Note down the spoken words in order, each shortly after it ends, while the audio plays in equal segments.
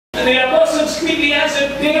the apostles quickly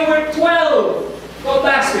answered, there were 12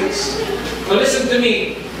 baskets. Now listen to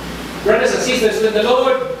me, brothers and sisters, when the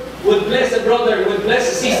Lord would bless a brother, would bless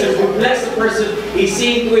a sister, would bless a person, He's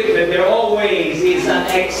seeing to it that there always is an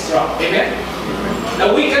extra. Amen?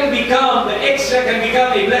 Now we can become, the extra can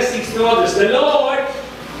become a blessing to others. The Lord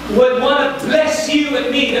would want to bless you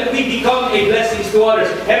and me, that we become a blessing to others.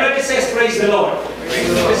 Everybody says, praise the Lord.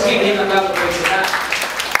 Let's give Him a clap of praise for that.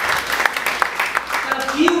 Now, a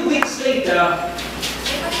few weeks later,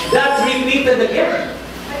 that repeated again.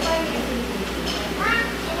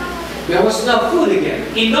 There was no food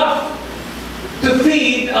again. Enough to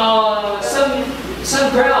feed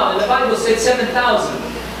some crowd. And the Bible said 7,000.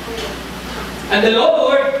 And the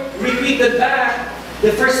Lord repeated back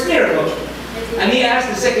the first miracle. And He asked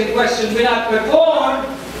the second question, when I performed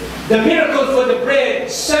the miracle for the bread,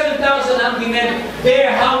 7,000 hungry men,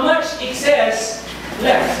 there, how much excess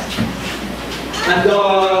left? And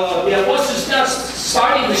the apostles now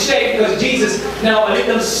starting to shake because Jesus now a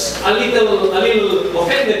little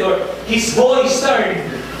offended, or his voice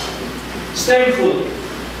sternful.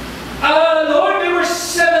 Lord, there were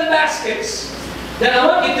 7 baskets. Then I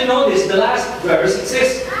want you to notice the last verse. It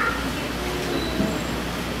says,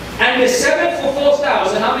 and the 7 for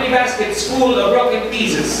 4,000, how many baskets full of broken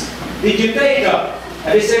pieces did you take up?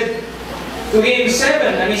 And they said to him,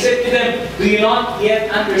 7. And He said to them, do you not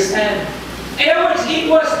yet understand? In other words, it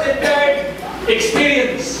was the third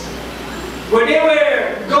experience where they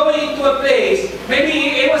were going to a place.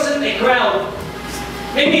 Maybe it wasn't a crowd.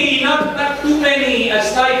 Maybe not too many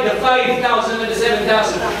as like the 5,000 and the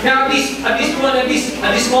 7,000. Now at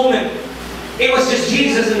this moment, it was just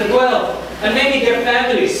Jesus and the 12, and maybe their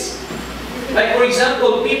families. Like for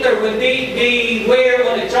example, Peter, when they were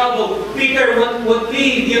on a travel, Peter would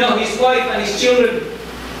leave, his wife and his children.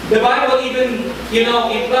 The Bible even,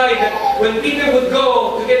 implied that when Peter would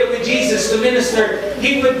go together with Jesus to minister,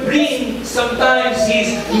 he would bring sometimes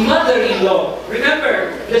his mother-in-law.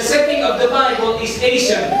 Remember, the setting of the Bible is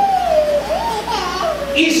Asian.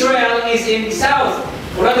 Israel is in South.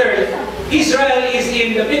 Rather, Israel is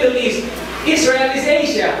in the Middle East. Israel is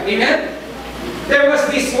Asia. Amen? There was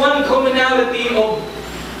this one commonality of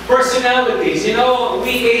personalities.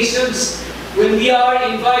 We Asians, when we are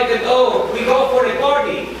invited, we go for a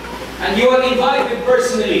party. And you are invited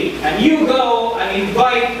personally. And you go and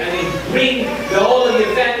invite and bring the whole of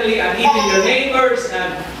your family and even your neighbors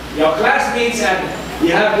and your classmates, and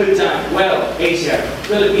you have a good time. Well, Asia,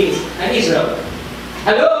 Philippines, and Israel.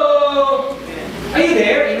 Hello! Are you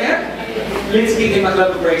there? Amen? Let's give Him a clap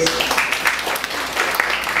of praise.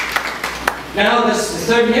 Now, the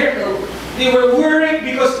third miracle, they were worried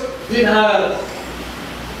because they didn't have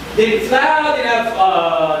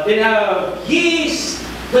flour, didn't have yeast.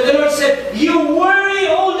 But the Lord said, you worry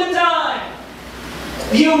all the time.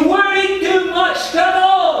 You worry too much. Come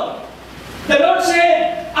on. The Lord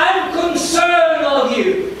said, I'm concerned of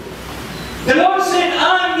you. The Lord said,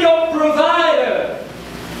 I'm your provider.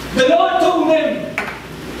 The Lord told them,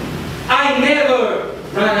 I never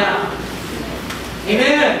run out.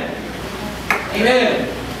 Amen. Amen.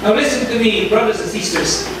 Now listen to me, brothers and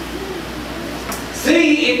sisters.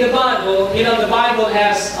 3 in the Bible, the Bible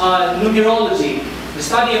has numerology. The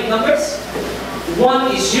study of numbers.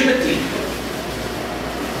 1 is unity.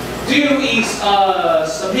 2 is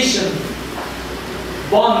submission.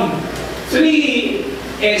 3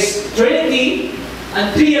 is Trinity.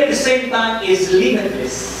 And 3 at the same time is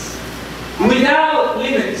limitless. Without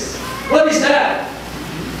limits. What is that?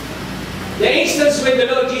 The instance when the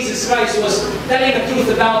Lord Jesus Christ was telling the truth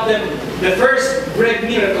about them, the first bread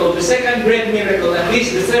miracle, the second bread miracle, and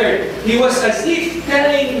this the third, He was as if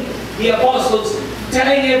telling the apostles,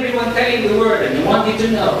 telling everyone, telling the word, and He wanted to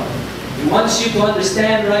know. He wants you to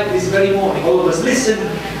understand right this very morning. All of us listen,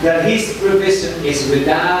 that His provision is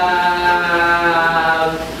without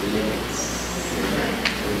limits.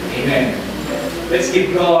 Amen. Let's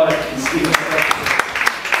give God His giving.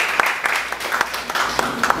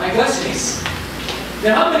 My question is,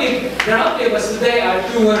 how many of us today are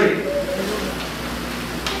too worried?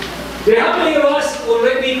 How many of us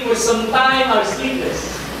already for some time are sleepless?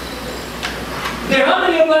 How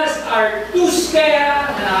many of us are too scared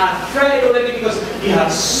and are afraid already because you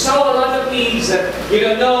have so a lot of needs that you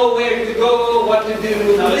don't know where to go, what to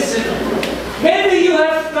do? Now listen, maybe you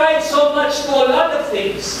have tried so much for a lot of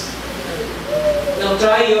things. Now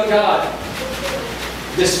try your God.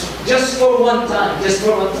 Just for one time.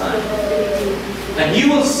 And you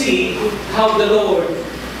will see how the Lord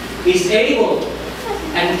is able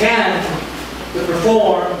and can to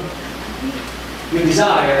perform your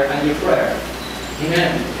desire and your prayer.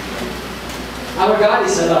 Amen. Our God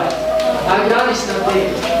is alive. Our God is not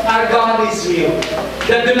dead. Our God is real.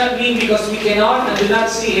 That do not mean because we cannot and do not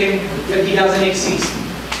see Him that He doesn't exist.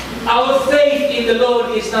 Our faith in the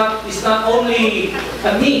Lord is not only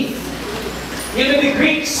a myth. You know, the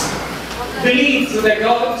Greeks believed to their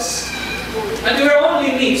gods, and they were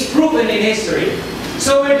only myths proven in history.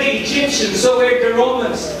 So were the Egyptians, so were the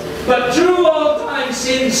Romans. But through all time,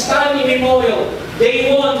 since time immemorial,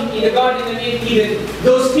 they won in the Garden of Eden.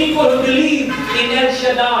 Those people who believe in El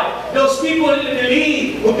Shaddai, those people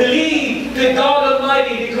who believe the God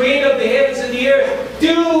Almighty, the Creator of the heavens and the earth,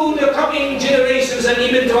 to the coming generations and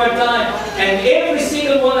even to our time. And every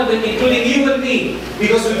single one of them, including you and me,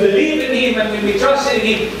 because we believe in Him and when we trust in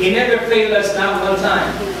Him, He never failed us, not one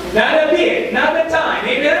time. Not a bit, not a time.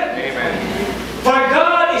 Amen? Amen. For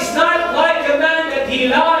God is not like a man that He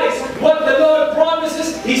lies. What the Lord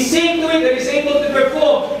promises, He's seeing to it that He's able to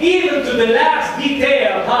perform, even to the last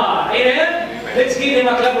detail. Amen? Amen? Let's give Him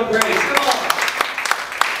a clap of praise. Come on.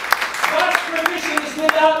 God's provision is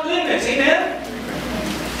without limits. Amen?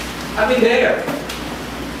 I've been there.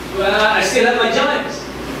 Well, I still have my giants.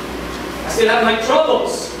 I still have my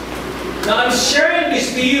troubles. Now I'm sharing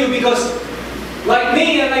this to you because like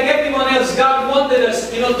me and like everyone else, God wanted us,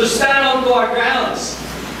 to stand onto our grounds.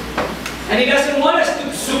 And He doesn't want us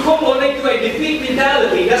to succumb only to a defeat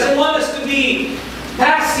mentality. He doesn't want us to be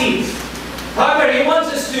passive. However, He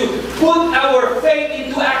wants us to put our faith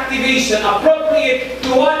into activation, appropriate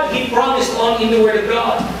to what He promised in the Word of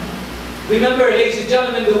God. Remember, ladies and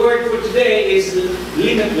gentlemen, the word for today is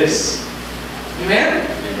limitless. Amen?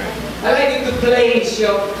 I'd like you to place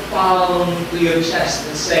your palm to your chest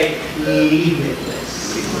and say,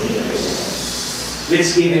 limitless.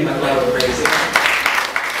 Let's give Him a clap of praise.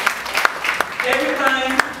 Every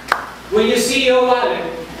time when you see your wallet,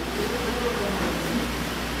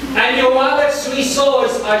 and your wallet's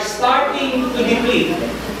resources are starting to deplete,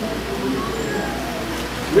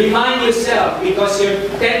 remind yourself, because your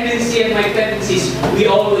tendency and my tendencies, we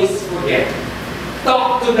always forget.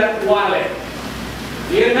 Talk to that wallet.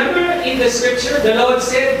 You remember in the scripture, the Lord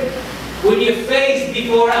said, when you face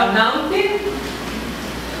before a mountain,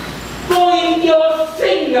 point your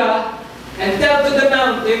finger and tell to the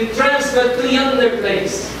mountain, transfer to yonder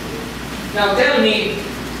place. Now tell me,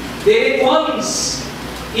 did it once,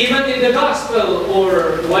 even in the gospel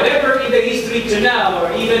or whatever in the history to now,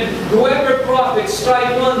 or even whoever prophets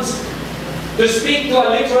tried once to speak to a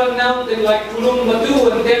literal mountain like Pulong Batu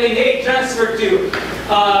and telling, hey, transfer to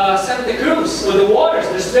Santa Cruz, or the waters,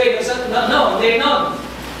 the Strait of Santa... No, they're not.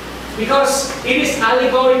 Because it is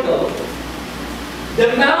allegorical.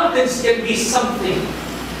 The mountains can be something.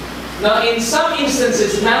 Now, in some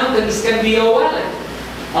instances, mountains can be a wallet.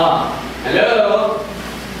 Hello?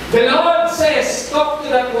 The Lord says, talk to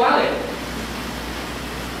that wallet.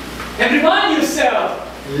 And remind yourself,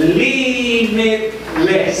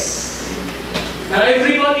 limitless. Now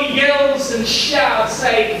everybody yells and shouts,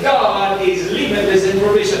 say, God is limitless in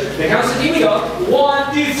provision. The council, here we go.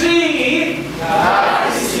 1, 2, 3.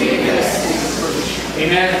 God is limitless.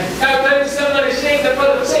 Amen. Now let somebody shake the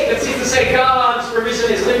brother, shake it, to say God's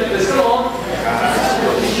provision is limitless. Come on.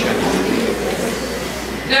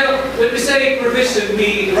 Now, when we say provision,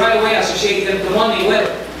 we right away associate them to money,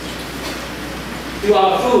 wealth, to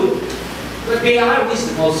our food. But they are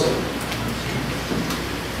wisdom also.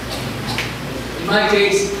 In my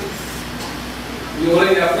case, we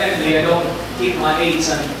already have family. I don't keep my age.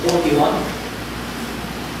 I'm 41.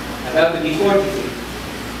 I'm about to be 43.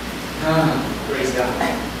 Praise God.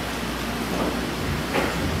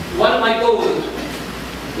 One of my goals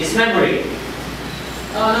is memory.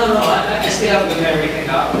 No, I still have good memory, thank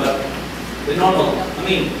God, but the normal. I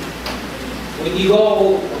mean, when you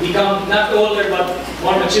become not older but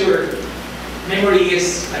more mature, memory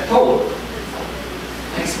is a toll.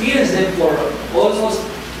 I experienced it for almost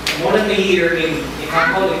more than a year in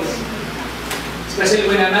my college. Especially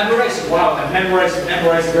when I memorized. Wow, I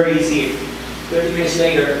memorized very easy. 30 minutes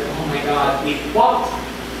later, oh my God, it popped.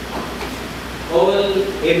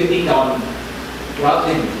 Everything gone.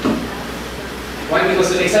 Rotten. Why?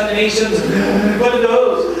 Because of the examinations, what are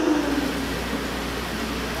those?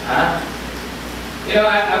 I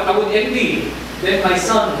would envy then my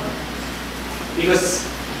son, because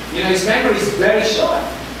his memory is very short.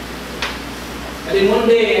 And then one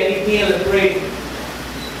day I kneel and pray.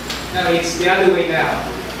 No, it's the other way now.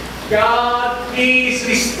 God, please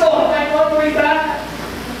restore my memory back.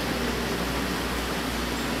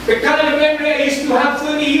 The kind of memory I used to have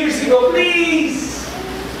 30 years ago, please.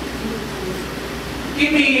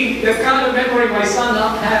 Give me the kind of memory my son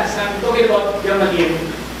now has. I'm talking about Gamaliel.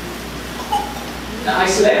 Now I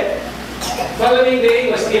slept. Following day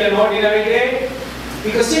was still an ordinary day.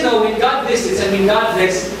 Because when God visits, God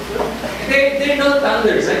blesses. they're no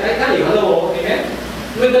thunders. I tell you, hello, amen?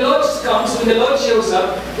 When the Lord comes, when the Lord shows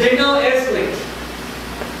up, there are no earthquake.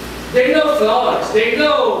 There are no floods. There are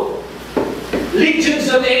no legions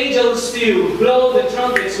of angels to blow the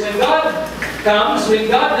trumpets. When God comes, when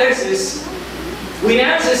God blesses, when He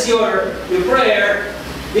answers your prayer,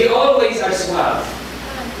 they always are suave.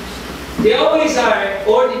 They always are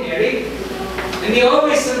ordinary. And they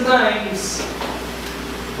always sometimes,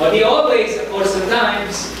 or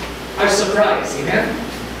sometimes, are surprised. Amen?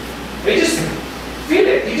 They just feel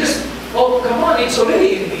it. You just, oh, come on, it's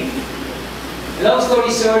already in me. Long story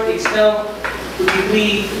short, it's now to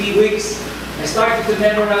be three weeks. I started to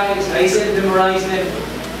memorize. I said memorize them.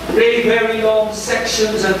 Really very long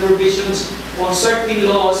sections and provisions on certain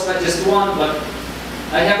laws, not just one, but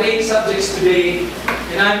I have 8 subjects today,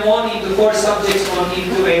 and I'm on into 4 subjects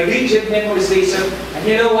into a rigid memorization. And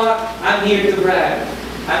you know what? I'm here to brag.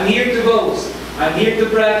 I'm here to boast. I'm here to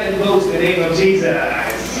brag and boast in the name of Jesus.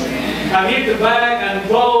 I'm here to brag and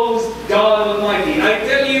boast God Almighty. I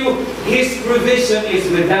tell you, His provision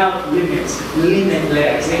is without limits,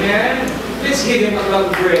 limitless. Amen? Let's give Him a lot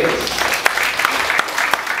of praise.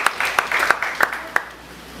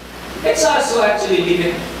 Let's also actually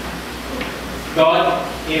limit God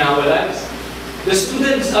in our lives. The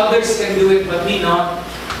students, others can do it, but me not.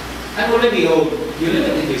 I'm already old. You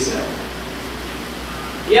limit yourself.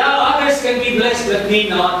 Yeah, others can be blessed, but me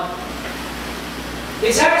not.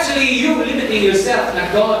 It's actually you limiting yourself,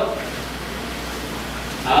 not God.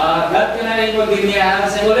 God can give me a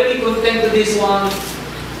house. I'm already content to this one.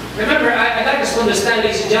 Remember, I'd like us to understand,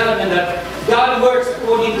 ladies and gentlemen, that God works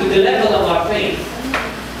according to the level of our faith.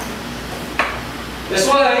 That's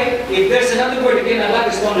why, if there's another word again I'd like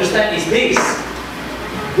us to understand is this.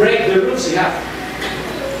 Break the rules you have.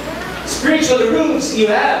 Spiritual rules you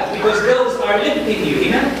have, because those are limiting you.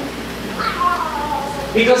 Amen?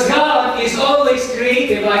 Because God is always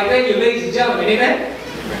creative, I tell you, ladies and gentlemen. Amen?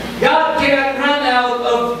 God cannot run out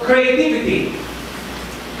of creativity.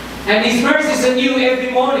 And His mercies are new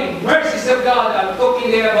every morning. Mercies of God, I'm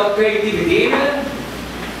talking there about creativity. Amen?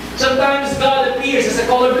 Sometimes God appears as a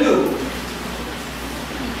color blue.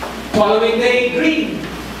 Following day green,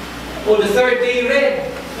 or the third day red,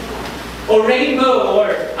 or rainbow, or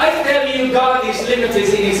I tell you, God is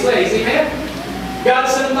limitless in His ways. Amen? God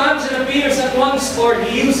sometimes appears at once, or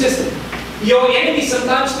He uses your enemy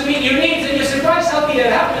sometimes to meet your needs, and you're surprised how did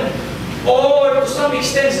that happen. Or to some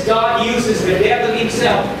extent, God uses the devil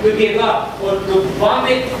himself to give up, or to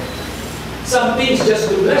vomit some things just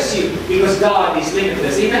to bless you, because God is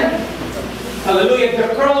limitless. Amen? Hallelujah.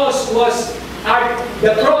 The cross was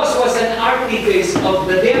an artifice of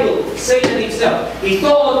the devil, Satan himself. He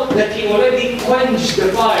thought that he already quenched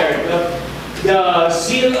the fire, the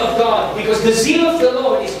zeal of God, because the zeal of the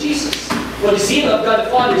Lord is Jesus. Well, the zeal of God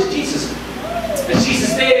the Father is Jesus. And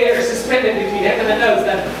Jesus there suspended between heaven and earth,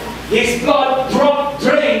 that His blood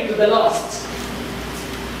drained to the lost.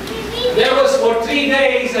 There was for 3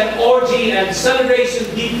 days an orgy and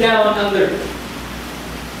celebration deep down under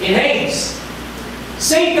in Hades.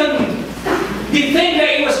 Satan did think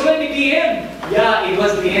that it was already the end. Yeah, it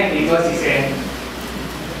was the end. It was His end.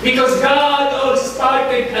 Because God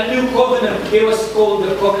started a new covenant. It was called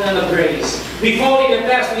the covenant of grace. Before in the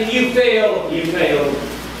past, when you failed, you failed.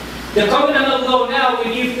 The covenant of law now,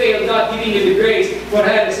 when you fail, God giving you the grace for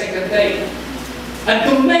have a second day. And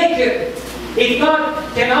to make it,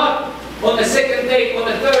 cannot on the second day, on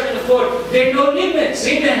the third and the fourth, there are no limits.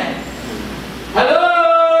 Amen.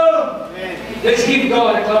 Hello? Amen. Let's give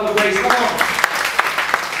God a clap of praise. Come on.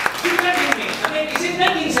 Keep letting me. I mean, is it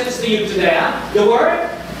making sense to you today, huh? The word?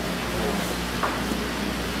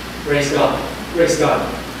 Praise God. Praise God.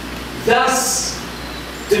 Thus,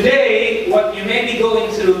 today, what you may be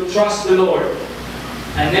going through, trust the Lord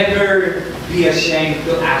and never be ashamed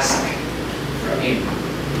to ask from Him.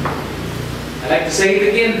 I'd like to say it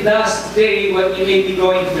again. Thus, today, what you may be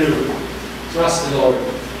going through, trust the Lord.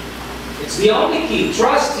 It's the only key.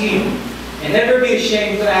 Trust Him and never be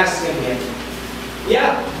ashamed to ask Him.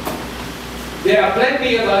 Yeah, there are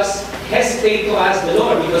plenty of us hesitate to ask the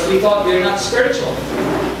Lord because we thought we're not spiritual.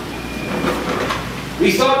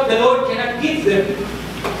 We thought the Lord cannot give them.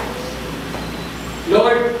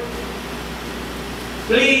 Lord,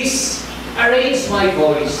 please arrange my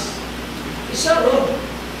voice. It's not wrong.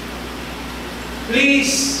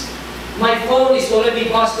 Please, my phone is already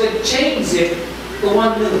busted. Change it to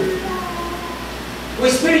one new. We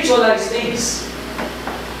spiritualize things.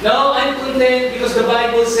 No, I'm content because the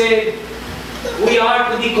Bible said we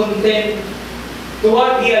are to be content to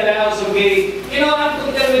what He allows, okay? You know, I'm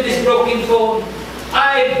content with this broken phone.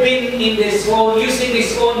 I've been in this phone, using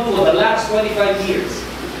this phone for the last 25 years.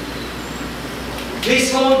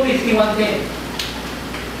 This Psalm 51:10.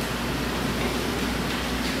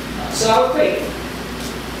 So our faith.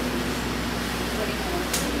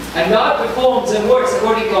 And God performs and works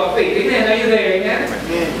according to our faith. Amen. Are you there? Amen?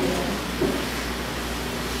 Amen.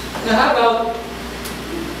 Now how about,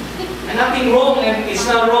 and nothing wrong, and it's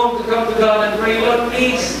not wrong to come to God and pray, Lord,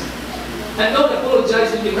 please. And don't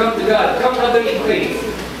apologize when you come to God. Come rather in faith.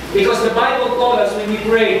 Because the Bible told us when we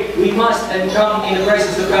pray, we must and come in the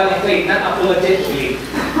presence of God in faith, not apologetically.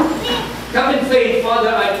 Come in faith, Father,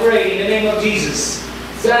 I pray in the name of Jesus,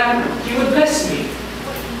 that you would bless me.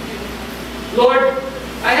 Lord,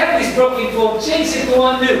 I have this broken phone, change it to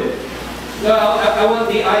one new. No, I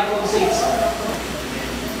want the iPhone 6.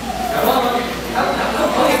 Come on,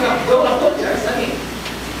 don't apologize. I mean,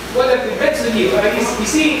 well, that depends on you. You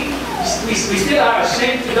see, we still are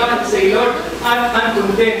ashamed to God and say, Lord, I'm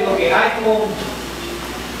content. Okay, iPhone,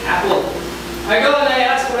 Apple. I go and I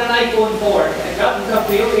ask for an iPhone 4. And God will come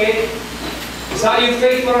to you, okay? Is that your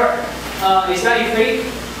faith is that your faith?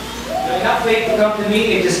 You have faith to come to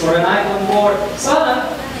me and just for an iPhone 4. Son,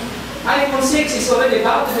 iPhone 6 is already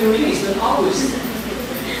about to be released in August.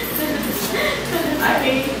 I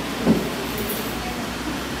mean,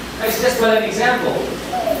 it's just but an example.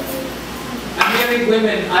 And married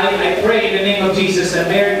women, I pray in the name of Jesus, and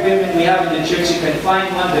married women we have in the church, you can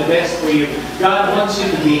find one the best for you. God wants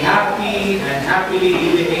you to be happy and happily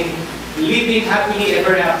living happily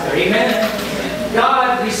ever after. Amen?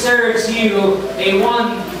 God reserves you a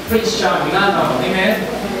one Prince Charming. Amen?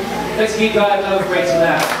 Let's give God a love praise for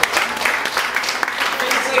that.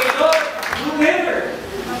 And say, Lord, whoever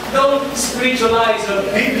don't spiritualize or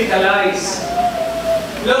biblicalize.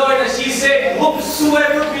 Lord, as you said,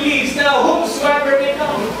 whomsoever believes, now whomsoever may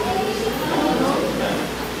come.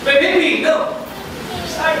 But maybe, no.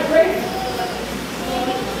 Start to pray.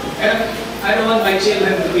 And I don't want my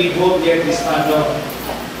children to be involved yet this time, no.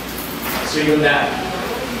 So you'll die.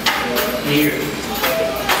 Here.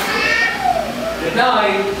 But now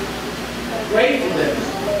I pray for them.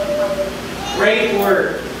 Pray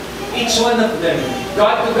for each one of them.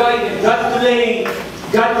 God to guide them. God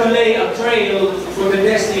to lay a trail for the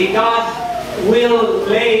destiny. God will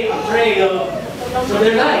lay a trail for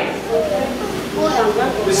their life.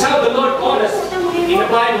 That's how the Lord taught us in the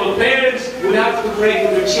Bible. Parents would have to pray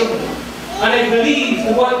for their children. And I believe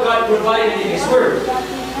in what God provided in His Word.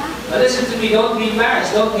 Now listen to me, don't be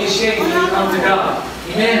embarrassed, don't be ashamed when you come to God.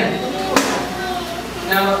 Amen.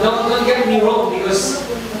 Now don't get me wrong, because,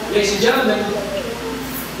 ladies and gentlemen,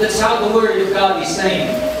 that's how the Word of God is saying,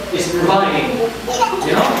 is providing.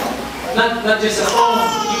 You know? Not just a phone.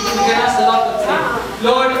 You can ask a lot of things.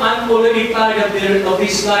 Lord, I'm already tired of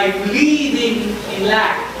this life, living in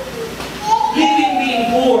lack. Living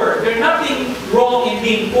being poor. There's nothing wrong in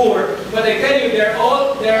being poor, but I tell you, there are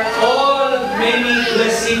all many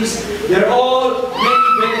blessings. There are all many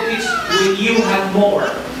benefits when you have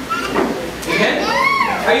more. Amen?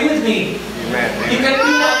 Are you with me? Amen. You can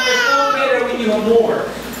do not perform better when you have more.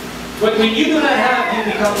 But when you do not have,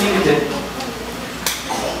 you become limited.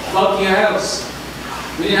 About your house.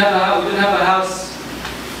 We didn't have a house.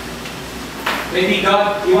 Maybe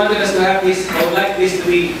God, He wanted us to have this, I would like this to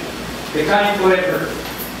be the kind forever.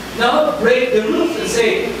 Now break the roof and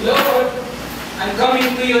say, Lord, I'm coming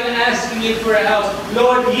to you and asking you for a house.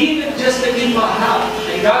 Lord, even just a nipa hut.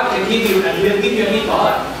 And God can give you, and will give you a nipa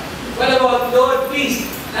hut. What about, Lord, please,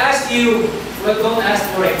 ask you, well, don't ask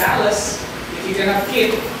for a palace if you cannot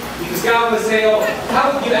keep. Because God will say, oh,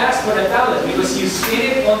 how would you ask for a palace? Because you see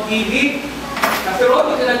it on TV. After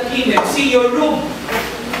all, you cannot keep it. See your room.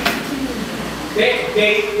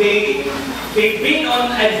 They've been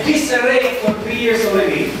on a disarray for 3 years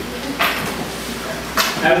already.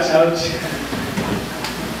 Ouch, ouch.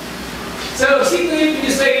 So see to it when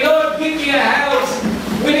you say, Lord, give me a house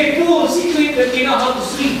with a pool. See to it that you know how to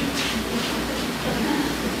swim.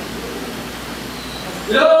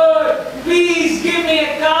 Lord, please give me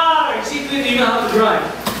a car. See to it you know how to drive.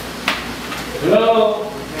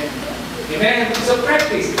 Hello? Amen. So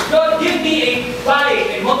practice. Lord, give me a bike,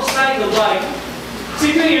 a motorcycle bike.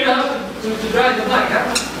 See to it you know how to drive the bike,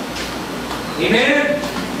 huh? Amen.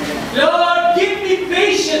 Lord, give me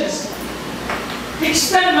patience.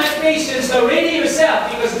 Extend my patience. So ready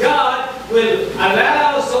yourself, because God will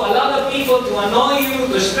allow a lot of people to annoy you,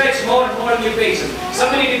 to stretch more and more of your patience.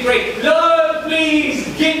 Somebody can pray, Lord, please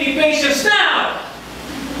give me patience now.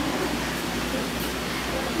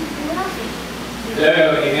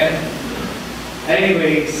 Hello, amen.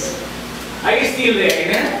 Anyways, are you still there,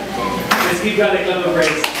 amen? Let's give God a clap of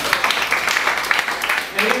praise.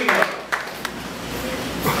 And here we go.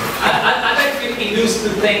 I'd like to introduce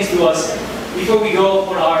two things to us before we go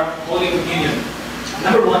for our Holy Communion.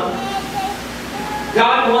 Number one,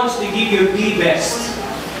 God wants to give you the best.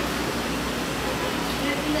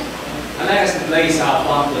 I'd like us to place our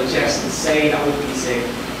palm to the chest and say that what we say.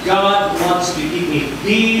 God wants to give me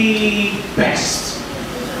the best.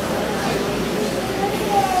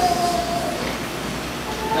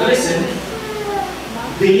 Now listen,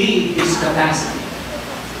 believe His capacity.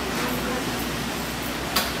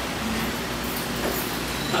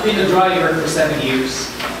 I've been a driver for 7 years.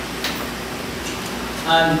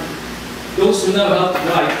 And those who know how to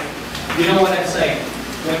drive, you know what I'm saying.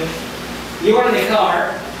 When you are in a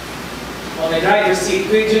car, on the driver's seat,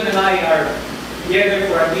 Jun and I are together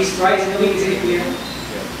for at least twice in a week, isn't it clear?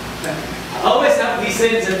 I always have this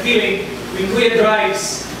sense and feeling when Kuya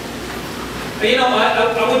drives. You know,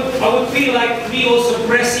 I would feel like me also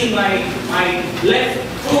pressing my left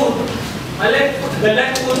foot. The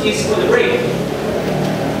left foot is for the brake.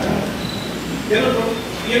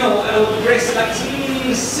 You know, I would press like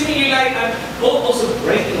seemingly like I'm also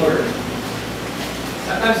braking order.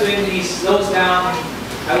 Sometimes when he slows down,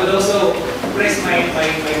 I would also press my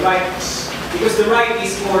right, because the right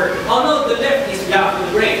is for, oh no, the left is for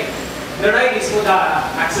the brake. The right is for the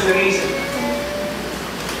acceleration.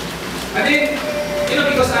 And then, you know,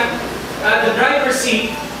 because I'm at the driver's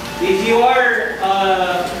seat, if you are,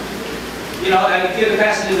 you know, if you're the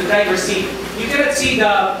passenger in the driver's seat, you cannot see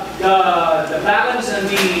the balance and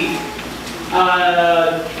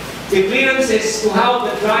the clearances to how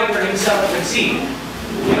the driver himself can see.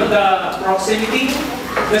 You know, the proximity.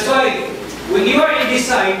 That's why when you are in this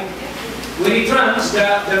side, when it runs,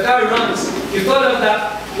 the car runs, you follow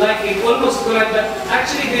that like it almost go like that.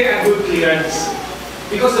 Actually, they are good clearance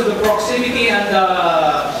because of the proximity and the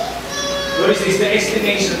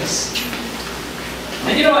estimations.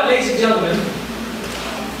 And you know what, ladies and gentlemen?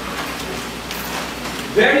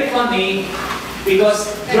 Very funny,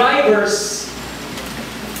 because drivers,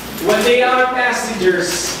 when they are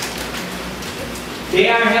passengers, they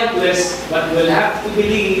are helpless, but will have to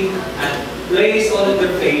believe and place all of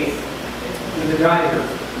their faith in the driver,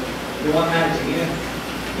 the one managing, you know.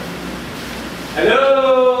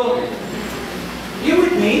 Hello? You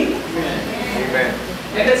with me? Amen.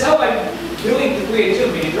 And that's how I'm doing to create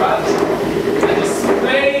too many drives. I just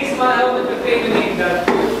place my helmet with faith in Him that,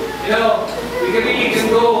 you know, we can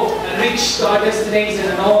go and reach to our destination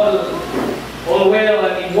and all well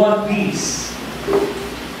and in one piece.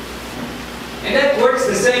 And that works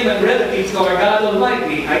the same and relative to our God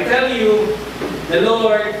Almighty. I tell you, the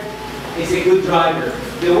Lord is a good driver.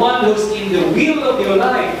 The one who's in the wheel of your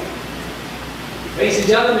life. Ladies and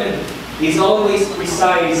gentlemen, He's always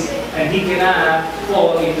precise and He cannot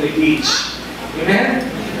fall into a ditch. Amen?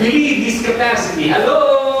 Believe His capacity.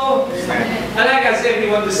 Hello? Amen. I like us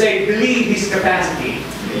everyone to say, believe His capacity.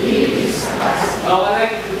 Believe His capacity. Oh, I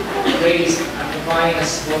like to praise, amplifying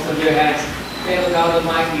us both of your hands. Tell God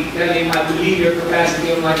Almighty, tell Him, I believe your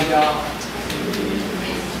capacity, Almighty God.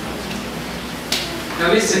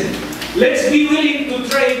 Now listen, let's be willing to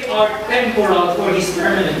trade our temporal for His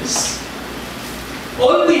permanence.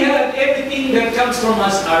 All we have, everything that comes from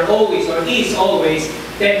us are always, or is always,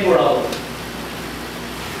 temporal.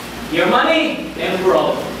 Your money,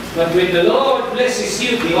 temporal. But when the Lord blesses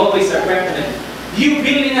you, they always are permanent. You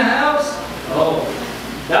building a house, oh,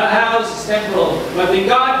 that house is temporal. But when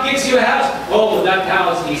God gives you a house, oh, that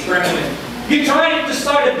house is permanent. You're trying to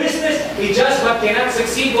start a business, it just but cannot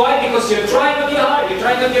succeed. Why? Because you're trying on your heart, you're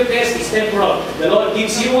trying on your best, it's temporal. The Lord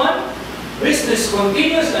gives you one, business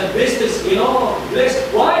continues and business, you know,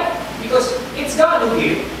 blessed. Why? Because it's God who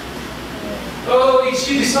gives. Oh, it's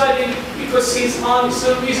you decided because His mom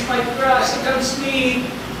so missed my crush, it comes me.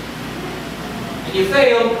 And you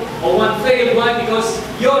failed, or one failed. Why? Because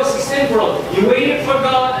yours is temporal. You waited for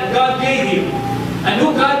God and God gave you. And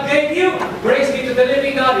who God gave you, praise be to the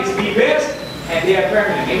living God, is the best and they are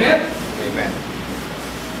permanent. Amen? Amen.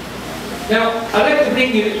 Now, I'd like to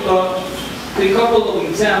bring you to a couple of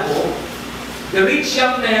examples. The rich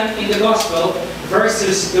young man in the Gospel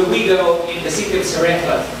versus the widow in the city of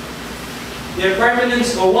Zarephath. Their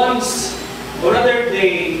permanence, or once, or rather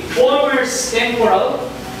the former's temporal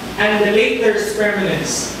and the later's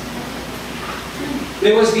permanence.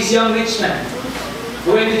 There was this young rich man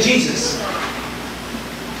who went to Jesus.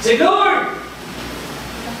 Said, Lord,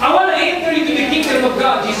 I want to enter into the kingdom of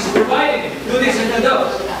God. Jesus provided it. Do this and do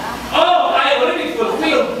those. Oh, I already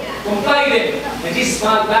fulfilled, complied. And Jesus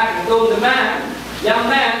smiled back and told the man, young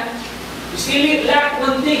man, you still lack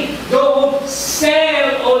one thing. Go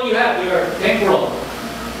sell all you have. You're temporal.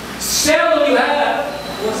 Sell all you have.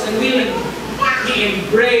 He was unwilling. He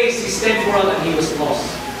embraced his temporal and he was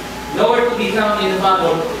lost. Nowhere to be found in the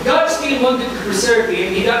Bible. God still wanted to preserve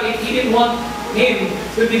him. He didn't want him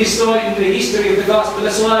to be destroyed in the history of the gospel.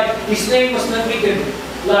 That's why his name was not written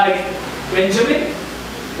like Benjamin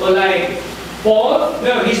or like Paul.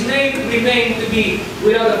 No, his name remained to be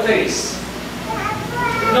without a face.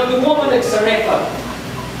 Now the woman at Zarephath,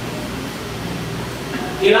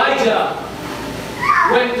 Elijah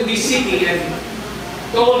went to the city and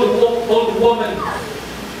told the woman,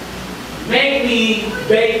 make me,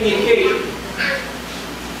 bake me a cake.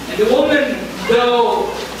 And the woman,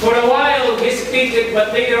 though for a while hesitated,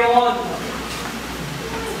 but later on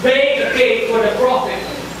baked a cake for the prophet.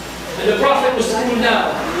 And the prophet was cooled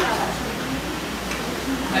down.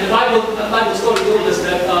 And the Bible story told us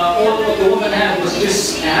that all what the woman had was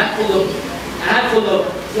just a handful of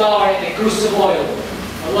flour and a cruse of oil.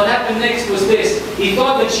 And what happened next was this. He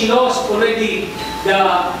thought that she lost already the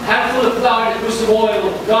handful of flour and the cruse of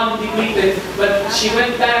oil, gone, depleted, but she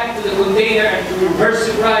went back to the container and to her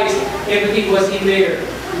surprise, everything was in there.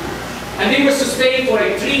 And they were sustained for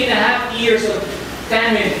like 3.5 years of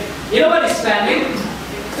famine. You know what is famine?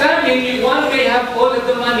 Famine, one may have all of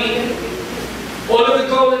the money, all of the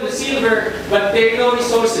gold and the silver, but there are no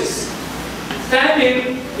resources.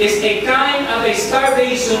 Famine is a kind of a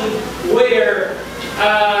starvation where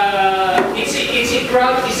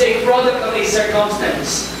it's a product of a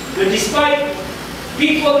circumstance. But despite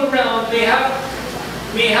people around may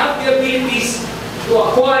have the abilities to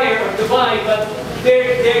acquire or to buy, but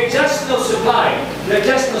there's just no supply. There's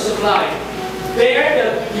just no supply.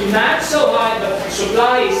 There, the demand so high, but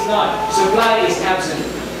supply is not. Supply is absent.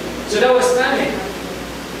 So that was famine.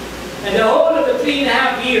 And the whole of the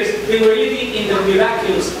 3.5 years, they were living in the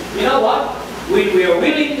miraculous. You know what? We are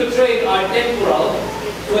willing to trade our temporal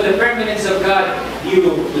for the permanence of God. You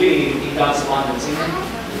live in God's abundance. Amen?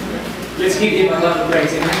 Let's give Him a lot of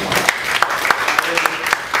praise. Amen?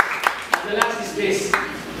 And the last is this.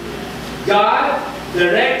 God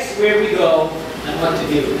directs where we go and what to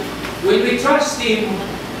do. When we trust Him,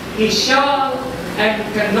 He shall and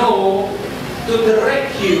can know to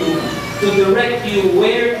direct you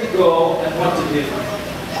where to go and what to do.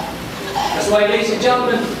 That's why, ladies and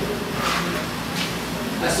gentlemen,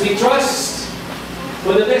 as we trust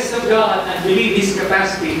for the best of God and believe His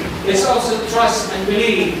capacity, let's also trust and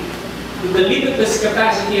believe to the limitless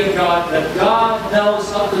capacity of God, that God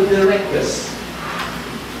knows how to direct us.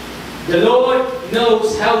 The Lord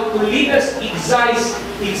knows how to lead us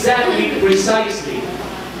exactly, precisely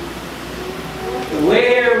to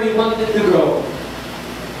where we wanted to go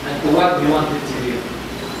and to what we wanted to do.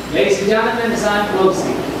 Ladies and gentlemen, as I'm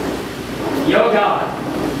closing, your God,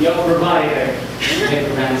 your provider,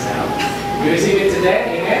 never runs out. You receive it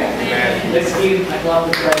today? Amen? Amen. Let's give a clap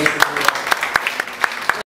of praise.